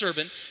my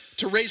servant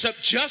to raise up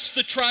just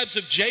the tribes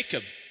of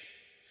Jacob.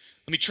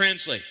 Let me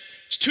translate.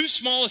 It's too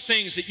small a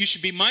thing that you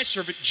should be my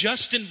servant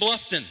just in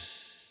Bluffton,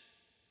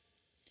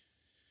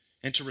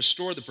 and to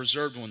restore the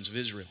preserved ones of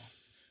Israel.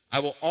 I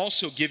will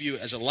also give you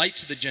as a light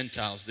to the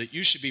Gentiles, that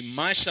you should be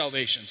my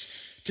salvations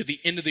to the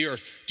end of the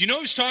earth. Do you know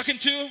who he's talking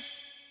to?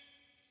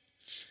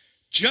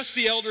 Just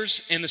the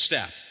elders and the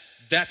staff.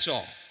 That's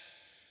all.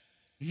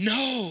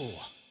 No.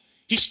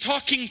 He's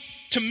talking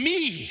to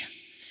me.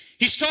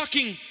 He's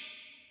talking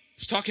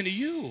to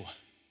you.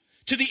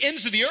 To the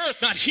ends of the earth,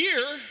 not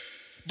here,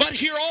 but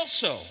here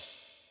also.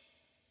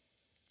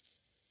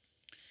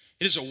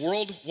 It is a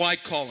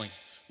worldwide calling.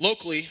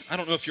 Locally, I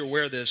don't know if you're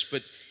aware of this,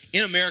 but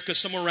in America,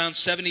 somewhere around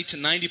 70 to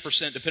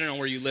 90%, depending on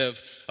where you live,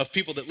 of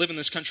people that live in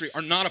this country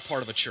are not a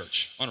part of a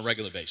church on a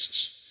regular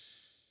basis.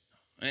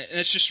 And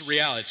it's just a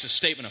reality. It's a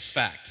statement of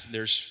fact.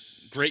 There's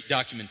great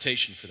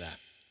documentation for that.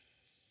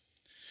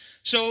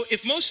 So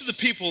if most of the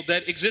people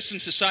that exist in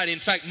society, in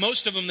fact,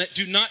 most of them that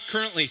do not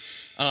currently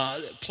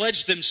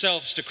pledge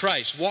themselves to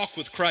Christ, walk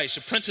with Christ,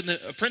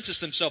 apprentice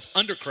themselves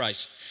under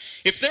Christ,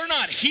 if they're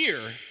not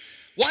here,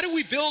 why do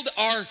we build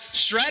our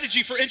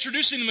strategy for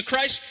introducing them to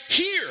Christ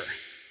here?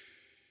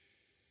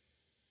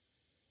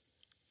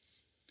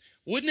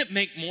 Wouldn't it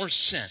make more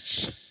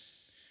sense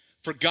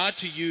for God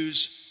to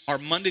use our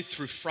Monday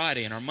through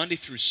Friday and our Monday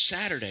through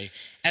Saturday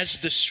as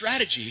the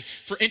strategy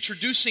for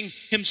introducing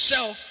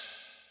himself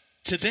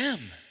to them?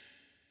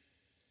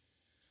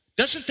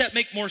 Doesn't that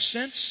make more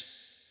sense?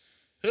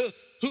 Who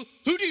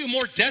do you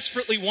more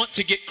desperately want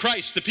to get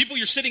Christ? The people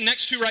you're sitting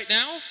next to right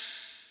now?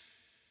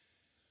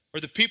 Or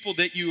the people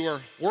that you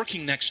are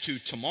working next to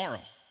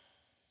tomorrow?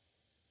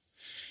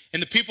 And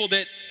the people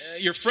that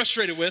you're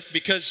frustrated with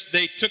because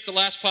they took the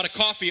last pot of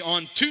coffee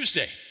on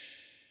Tuesday?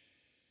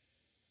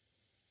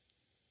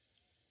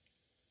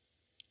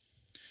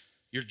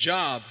 Your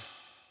job,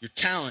 your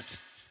talent,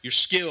 your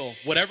skill,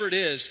 whatever it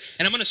is.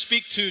 And I'm going to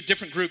speak to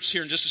different groups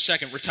here in just a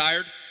second.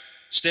 Retired,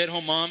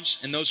 stay-at-home moms,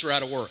 and those who are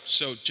out of work.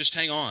 So just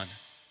hang on,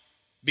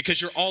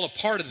 because you're all a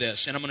part of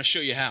this, and I'm going to show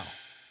you how.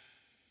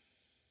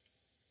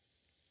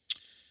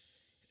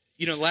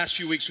 You know, the last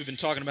few weeks we've been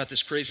talking about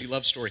this crazy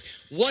love story.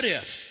 What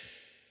if,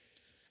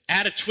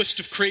 add a twist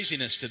of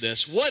craziness to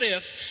this, what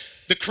if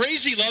the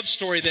crazy love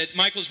story that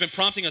Michael's been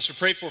prompting us to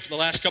pray for the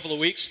last couple of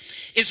weeks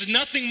is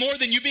nothing more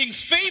than you being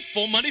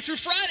faithful Monday through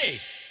Friday?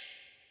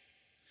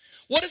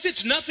 What if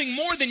it's nothing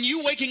more than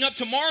you waking up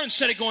tomorrow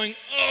instead of going,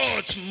 oh,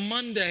 it's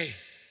Monday,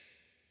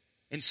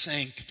 and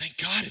saying, thank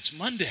God it's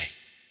Monday.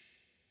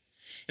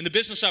 In the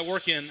business I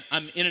work in,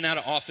 I'm in and out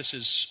of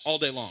offices all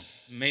day long,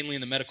 mainly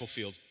in the medical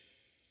field.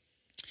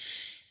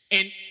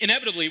 And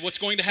inevitably, what's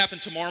going to happen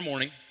tomorrow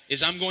morning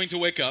is I'm going to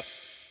wake up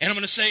and I'm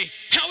going to say,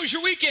 how was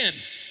your weekend?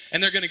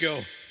 And they're going to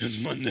go, it's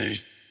Monday.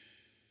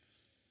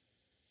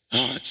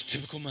 Oh, it's a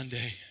typical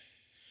Monday.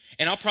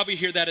 And I'll probably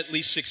hear that at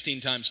least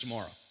 16 times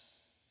tomorrow.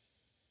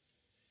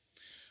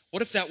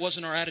 What if that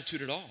wasn't our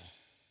attitude at all?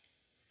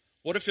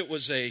 What if it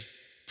was a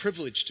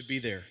privilege to be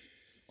there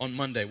on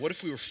Monday? What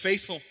if we were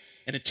faithful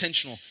and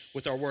intentional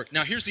with our work?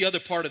 Now, here's the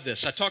other part of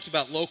this. I talked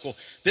about local.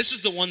 This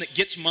is the one that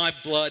gets my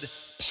blood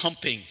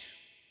pumping.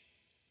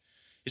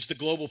 It's the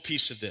global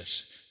piece of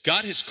this.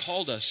 God has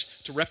called us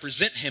to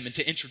represent him and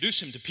to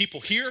introduce him to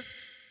people here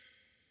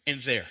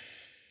and there,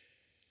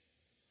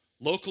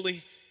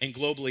 locally and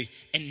globally,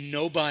 and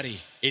nobody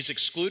is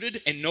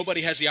excluded and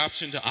nobody has the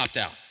option to opt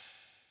out.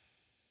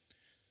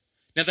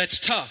 Now that's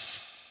tough,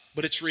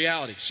 but it's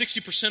reality.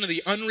 60% of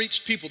the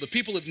unreached people, the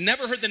people who've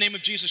never heard the name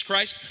of Jesus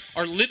Christ,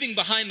 are living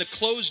behind the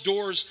closed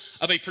doors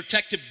of a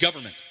protective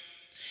government.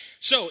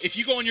 So if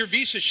you go on your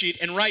visa sheet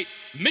and write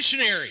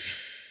missionary,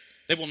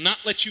 they will not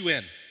let you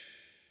in.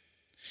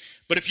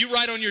 But if you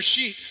write on your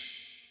sheet,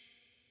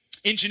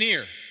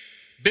 engineer,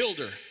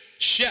 builder,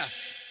 chef,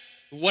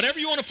 whatever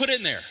you want to put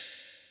in there,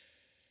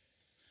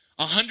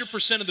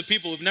 100% of the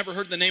people who've never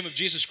heard the name of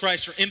Jesus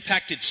Christ are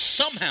impacted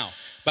somehow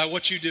by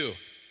what you do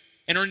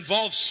and are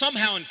involved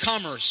somehow in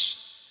commerce,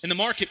 in the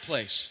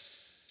marketplace.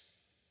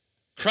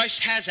 Christ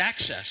has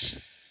access,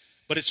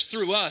 but it's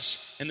through us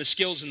and the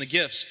skills and the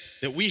gifts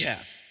that we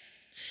have.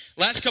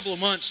 Last couple of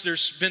months,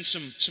 there's been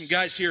some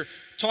guys here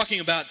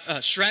talking about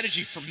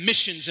strategy for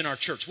missions in our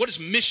church. What does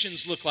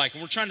missions look like?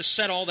 And we're trying to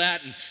set all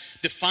that and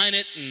define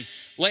it and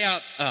lay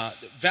out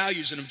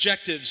values and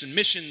objectives and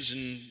missions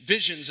and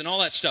visions and all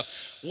that stuff.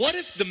 What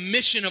if the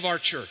mission of our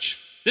church,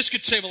 this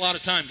could save a lot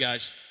of time,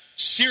 guys.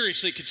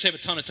 Seriously, it could save a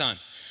ton of time.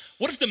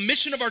 What if the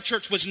mission of our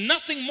church was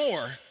nothing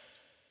more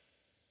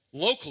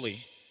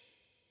locally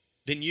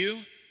than you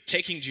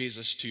taking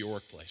Jesus to your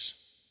workplace?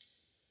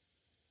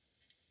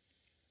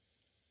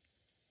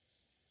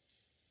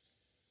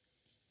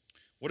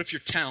 What if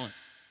your talent,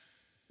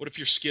 what if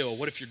your skill,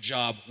 what if your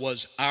job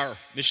was our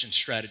mission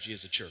strategy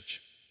as a church?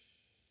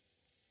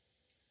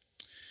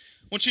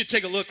 I want you to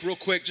take a look real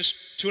quick, just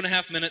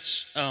 2.5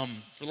 minutes. For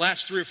the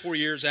last 3 or 4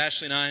 years,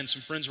 Ashley and I and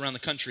some friends around the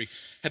country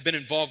have been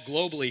involved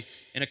globally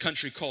in a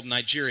country called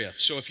Nigeria.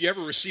 So if you ever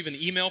receive an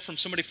email from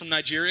somebody from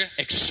Nigeria,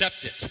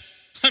 accept it.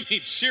 I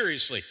mean,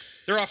 seriously,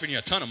 they're offering you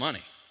a ton of money.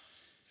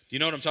 Do you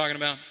know what I'm talking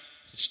about?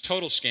 It's a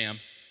total scam,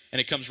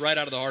 and it comes right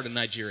out of the heart of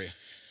Nigeria.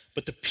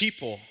 But the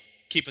people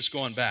keep us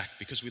going back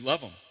because we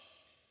love them.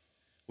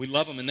 We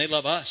love them and they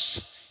love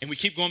us. And we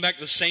keep going back to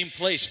the same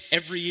place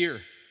every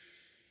year.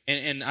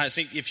 And I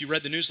think if you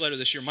read the newsletter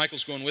this year,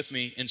 Michael's going with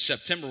me in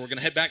September. We're going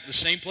to head back to the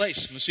same place.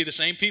 I'm going to see the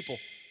same people.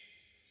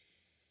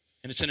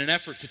 And it's in an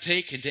effort to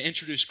take and to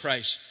introduce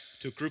Christ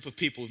to a group of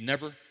people who've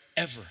never,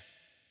 ever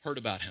heard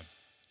about him.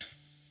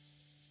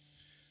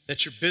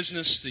 That your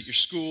business, that your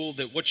school,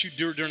 that what you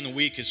do during the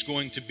week is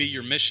going to be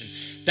your mission.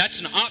 That's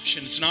an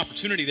option. It's an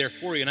opportunity there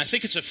for you. And I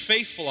think it's a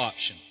faithful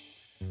option.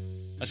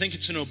 I think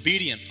it's an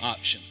obedient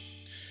option.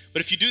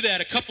 But if you do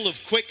that, a couple of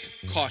quick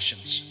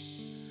cautions.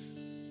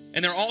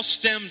 And they're all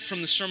stemmed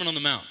from the Sermon on the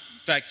Mount.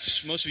 In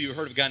fact, most of you have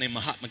heard of a guy named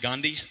Mahatma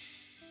Gandhi.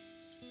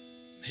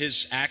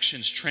 His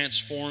actions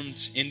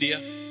transformed India.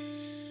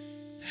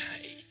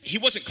 He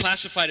wasn't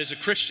classified as a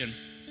Christian,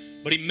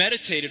 but he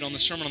meditated on the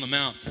Sermon on the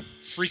Mount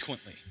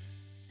frequently.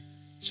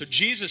 So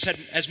Jesus had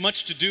as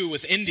much to do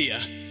with India.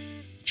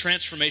 The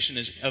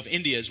transformation of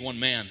India as one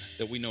man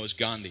that we know as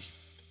Gandhi.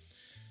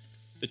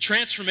 The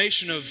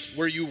transformation of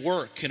where you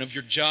work and of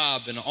your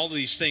job and all of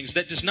these things,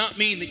 that does not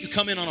mean that you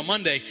come in on a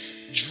Monday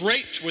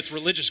draped with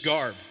religious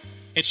garb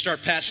and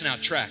start passing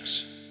out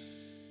tracts.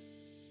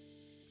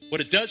 What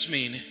it does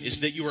mean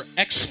is that you are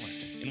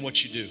excellent in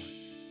what you do.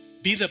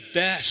 Be the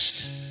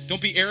best.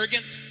 Don't be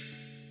arrogant,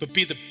 but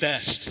be the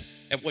best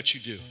at what you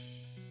do.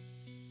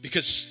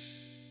 Because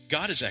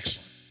God is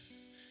excellent.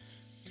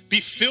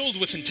 Be filled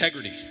with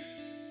integrity.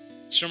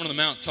 Sermon on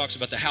the Mount talks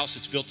about the house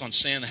that's built on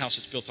sand, the house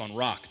that's built on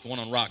rock. The one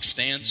on rock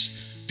stands.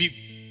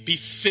 Be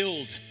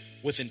filled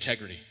with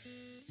integrity.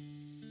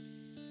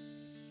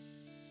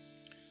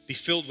 Be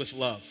filled with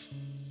love.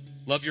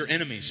 Love your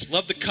enemies.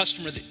 Love the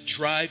customer that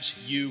drives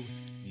you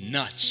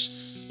nuts.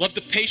 Love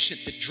the patient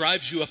that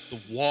drives you up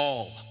the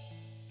wall.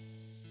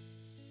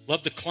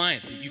 Love the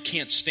client that you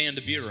can't stand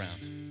to be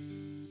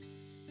around.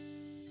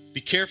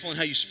 Be careful in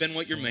how you spend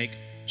what you make.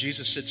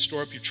 Jesus said,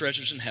 store up your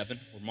treasures in heaven,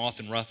 where moth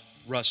and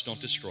rust don't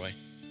destroy,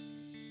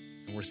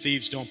 and where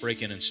thieves don't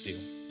break in and steal.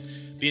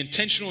 Be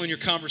intentional in your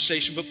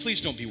conversation, but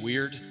please don't be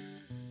weird.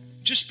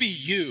 Just be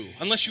you,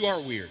 unless you are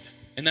weird,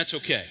 and that's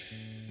okay.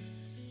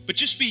 But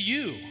just be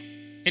you,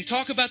 and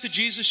talk about the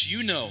Jesus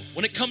you know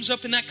when it comes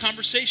up in that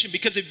conversation,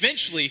 because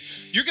eventually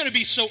you're going to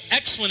be so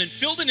excellent and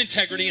filled in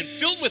integrity and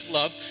filled with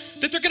love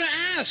that they're going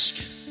to ask.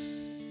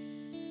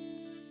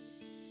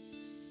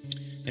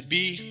 And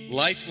be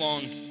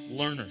lifelong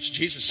learners.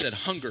 Jesus said,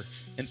 hunger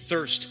and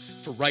thirst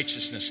for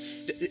righteousness.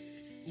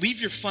 Leave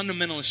your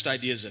fundamentalist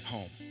ideas at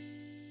home,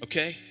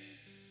 okay?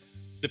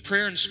 The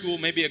prayer in school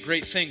may be a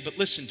great thing, but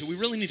listen, do we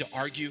really need to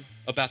argue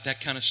about that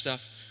kind of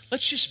stuff?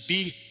 Let's just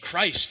be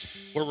Christ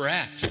where we're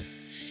at.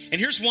 And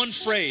here's one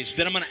phrase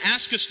that I'm going to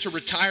ask us to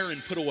retire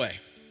and put away.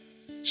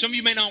 Some of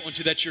you may not want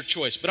to, that's your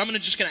choice, but I'm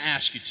just going to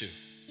ask you to.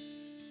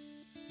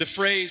 The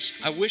phrase,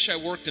 I wish I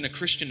worked in a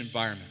Christian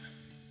environment.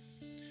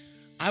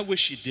 I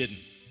wish you didn't.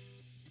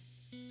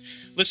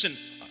 Listen,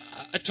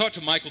 I talked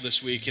to Michael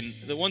this week, and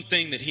the one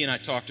thing that he and I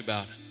talked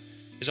about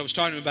is I was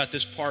talking about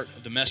this part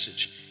of the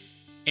message.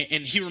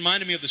 And he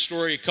reminded me of the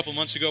story a couple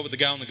months ago with the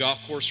guy on the golf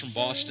course from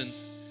Boston,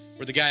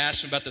 where the guy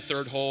asked him about the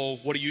third hole,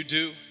 what do you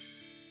do?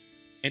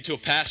 And to a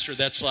pastor,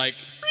 that's like,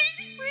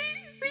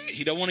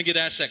 he don't want to get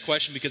asked that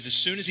question, because as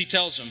soon as he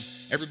tells him,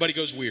 everybody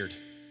goes weird.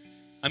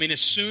 I mean,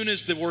 as soon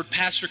as the word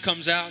pastor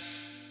comes out,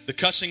 the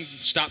cussing,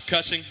 stop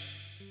cussing.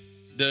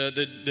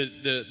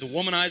 The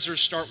womanizers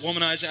start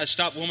womanizing,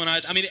 stop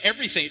womanizing. I mean,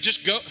 everything,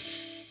 just go.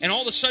 And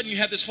all of a sudden you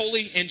have this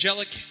holy,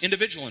 angelic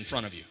individual in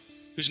front of you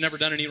who's never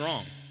done any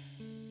wrong.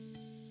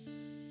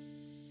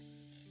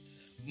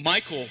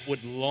 Michael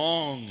would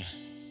long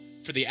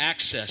for the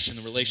access and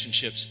the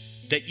relationships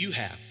that you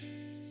have.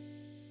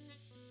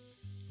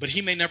 But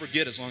he may never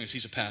get as long as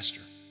he's a pastor.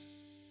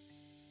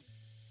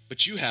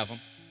 But you have them.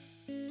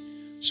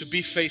 So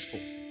be faithful.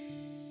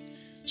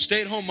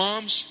 Stay-at-home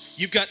moms,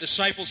 you've got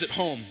disciples at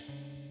home.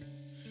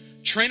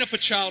 Train up a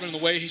child in the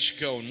way he should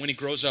go, and when he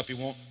grows up, he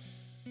won't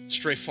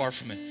stray far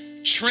from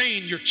it.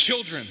 Train your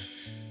children.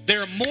 They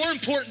are more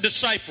important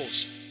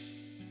disciples,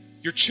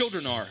 your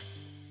children are,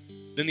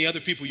 than the other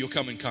people you'll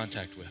come in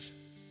contact with.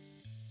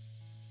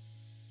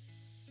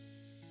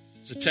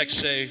 Does the text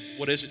say,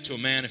 what is it to a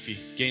man if he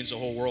gains the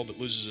whole world but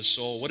loses his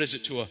soul? What is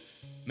it to a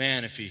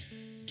man if he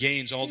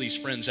gains all these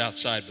friends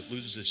outside but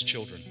loses his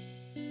children?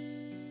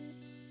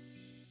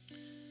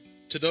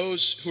 To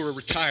those who are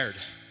retired,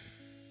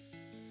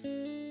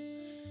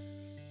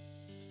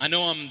 I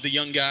know I'm the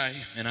young guy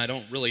and I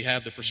don't really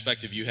have the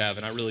perspective you have,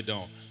 and I really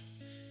don't.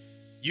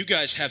 You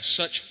guys have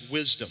such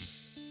wisdom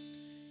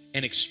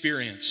and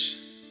experience.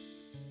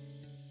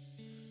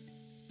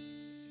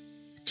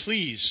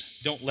 Please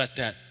don't let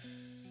that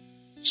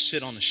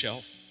sit on the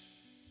shelf.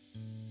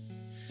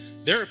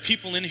 There are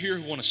people in here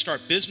who want to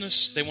start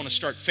business, they want to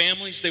start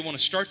families, they want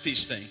to start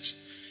these things.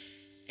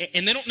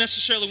 And they don't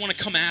necessarily want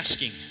to come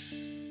asking,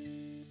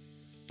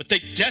 but they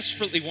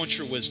desperately want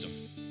your wisdom.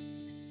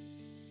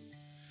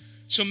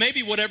 So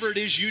maybe whatever it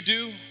is you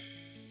do,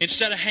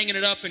 instead of hanging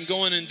it up and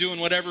going and doing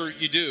whatever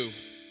you do,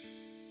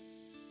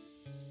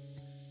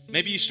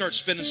 maybe you start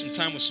spending some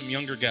time with some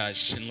younger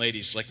guys and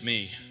ladies like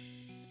me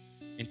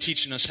and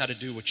teaching us how to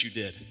do what you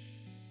did.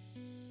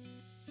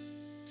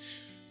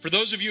 For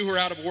those of you who are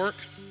out of work,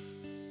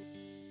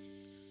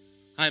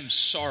 I'm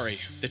sorry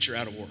that you're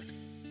out of work.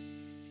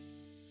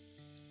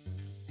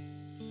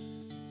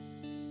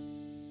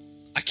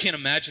 I can't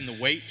imagine the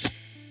weight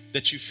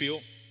that you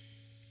feel.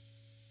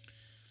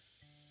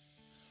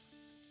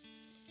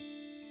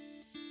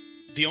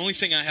 The only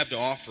thing I have to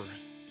offer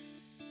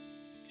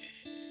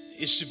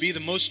is to be the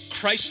most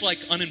Christ-like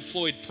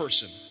unemployed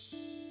person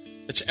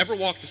that's ever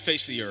walked the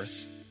face of the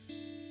earth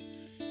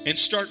and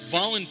start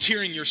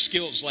volunteering your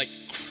skills like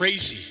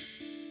crazy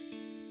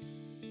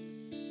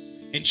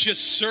and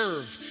just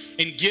serve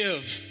and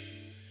give,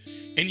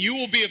 and you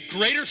will be of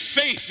greater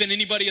faith than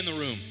anybody in the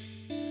room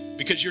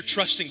because you're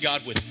trusting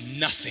God with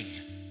nothing.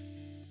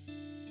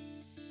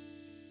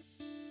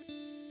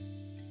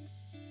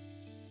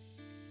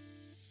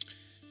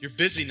 Your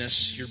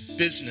busyness, your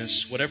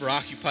business, whatever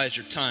occupies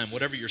your time,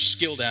 whatever you're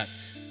skilled at,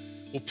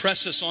 will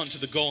press us on to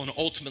the goal and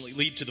ultimately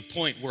lead to the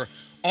point where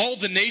all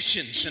the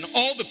nations and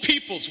all the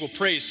peoples will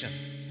praise him.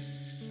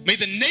 May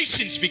the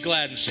nations be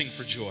glad and sing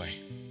for joy.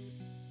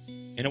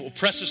 And it will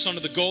press us on to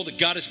the goal that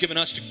God has given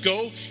us to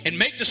go and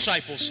make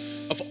disciples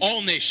of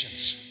all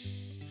nations.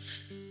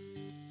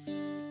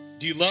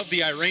 Do you love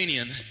the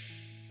Iranian?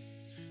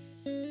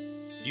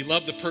 Do you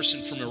love the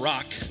person from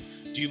Iraq?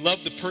 Do you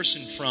love the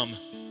person from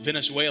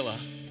Venezuela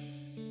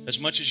as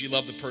much as you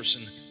love the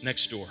person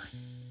next door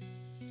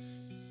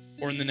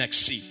or in the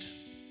next seat?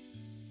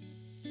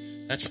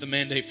 That's the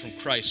mandate from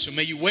Christ. So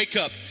may you wake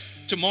up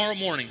tomorrow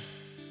morning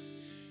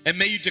and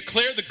may you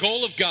declare the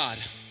goal of God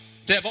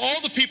to have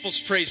all the peoples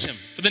praise him,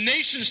 for the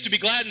nations to be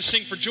glad and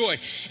sing for joy.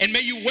 And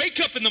may you wake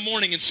up in the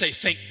morning and say,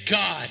 thank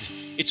God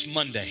it's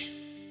Monday.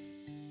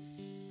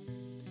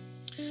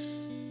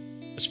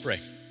 Let's pray.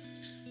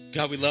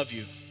 God, we love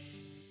you.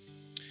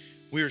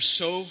 We are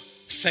so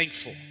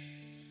thankful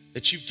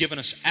that you've given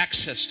us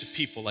access to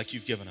people like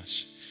you've given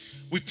us.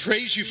 We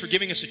praise you for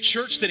giving us a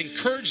church that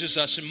encourages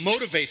us and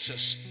motivates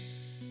us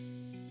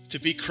to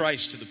be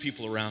Christ to the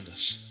people around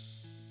us.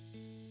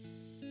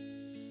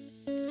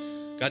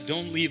 God,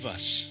 don't leave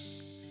us.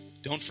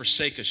 Don't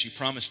forsake us. You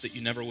promised that you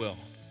never will.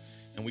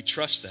 And we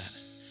trust that.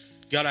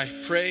 God, I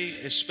pray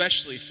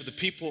especially for the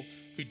people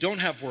who don't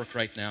have work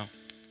right now.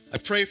 I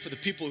pray for the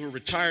people who are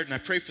retired, and I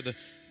pray for the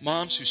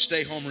moms who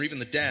stay home, or even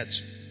the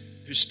dads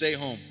who stay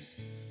home,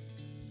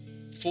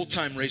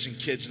 full-time raising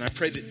kids. And I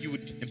pray that you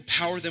would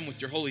empower them with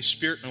your Holy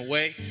Spirit in a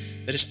way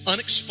that is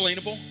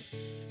unexplainable.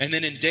 And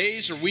then in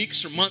days or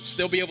weeks or months,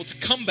 they'll be able to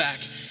come back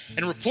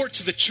and report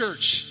to the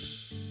church,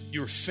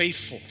 you were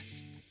faithful,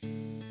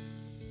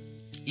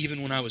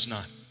 even when I was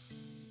not.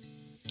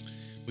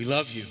 We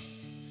love you.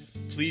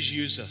 Please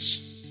use us.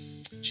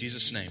 In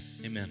Jesus' name,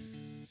 amen.